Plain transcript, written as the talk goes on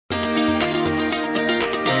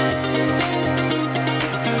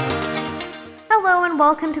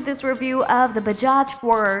welcome to this review of the Bajaj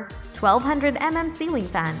Frore 1200mm ceiling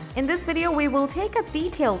fan. In this video, we will take a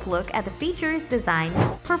detailed look at the features, design,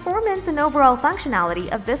 performance, and overall functionality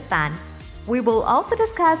of this fan. We will also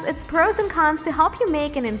discuss its pros and cons to help you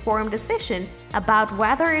make an informed decision about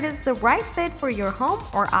whether it is the right fit for your home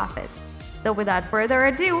or office. So without further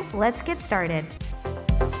ado, let's get started.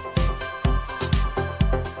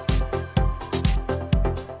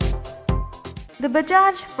 The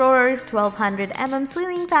Bajaj Frore 1200mm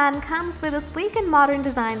ceiling fan comes with a sleek and modern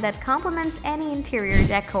design that complements any interior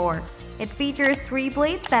decor. It features 3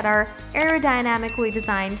 blades that are aerodynamically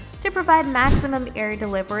designed to provide maximum air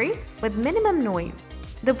delivery with minimum noise.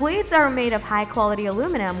 The blades are made of high-quality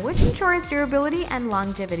aluminum, which ensures durability and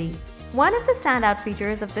longevity. One of the standout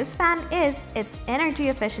features of this fan is its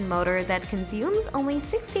energy-efficient motor that consumes only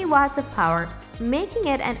 60 watts of power, making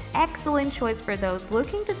it an excellent choice for those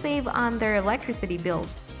looking to save on their electricity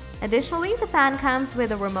bills. Additionally, the fan comes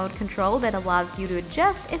with a remote control that allows you to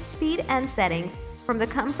adjust its speed and settings from the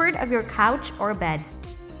comfort of your couch or bed.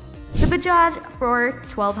 The Bajaj Frore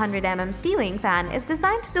 1200mm ceiling fan is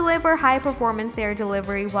designed to deliver high-performance air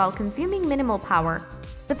delivery while consuming minimal power.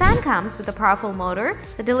 The fan comes with a powerful motor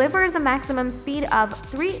that delivers a maximum speed of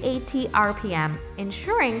 380 RPM,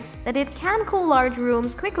 ensuring that it can cool large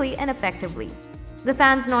rooms quickly and effectively. The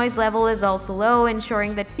fan's noise level is also low,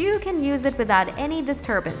 ensuring that you can use it without any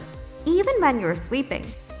disturbance, even when you're sleeping.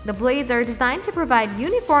 The blades are designed to provide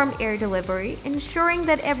uniform air delivery, ensuring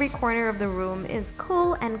that every corner of the room is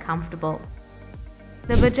cool and comfortable.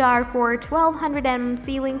 The Bajaj Frore 1200mm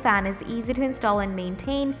ceiling fan is easy to install and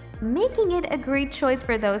maintain, making it a great choice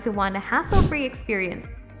for those who want a hassle-free experience.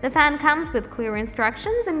 The fan comes with clear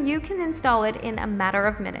instructions and you can install it in a matter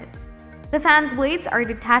of minutes. The fan's blades are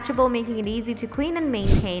detachable, making it easy to clean and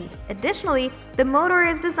maintain. Additionally, the motor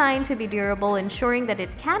is designed to be durable, ensuring that it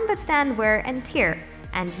can withstand wear and tear,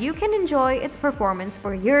 and you can enjoy its performance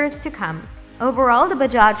for years to come. Overall, the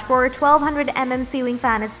Bajaj Frore 1200mm ceiling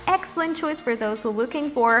fan is an excellent choice for those who are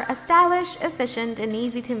looking for a stylish, efficient, and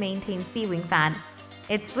easy-to-maintain ceiling fan.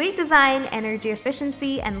 Its sleek design, energy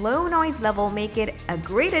efficiency, and low noise level make it a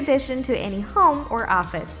great addition to any home or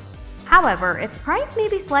office. However, its price may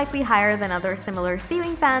be slightly higher than other similar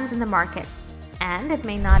ceiling fans in the market, and it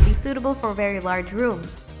may not be suitable for very large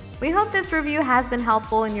rooms. We hope this review has been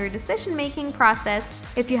helpful in your decision-making process.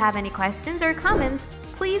 If you have any questions or comments,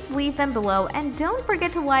 please leave them below, and don't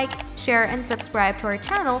forget to like, share, and subscribe to our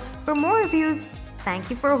channel for more reviews. Thank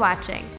you for watching.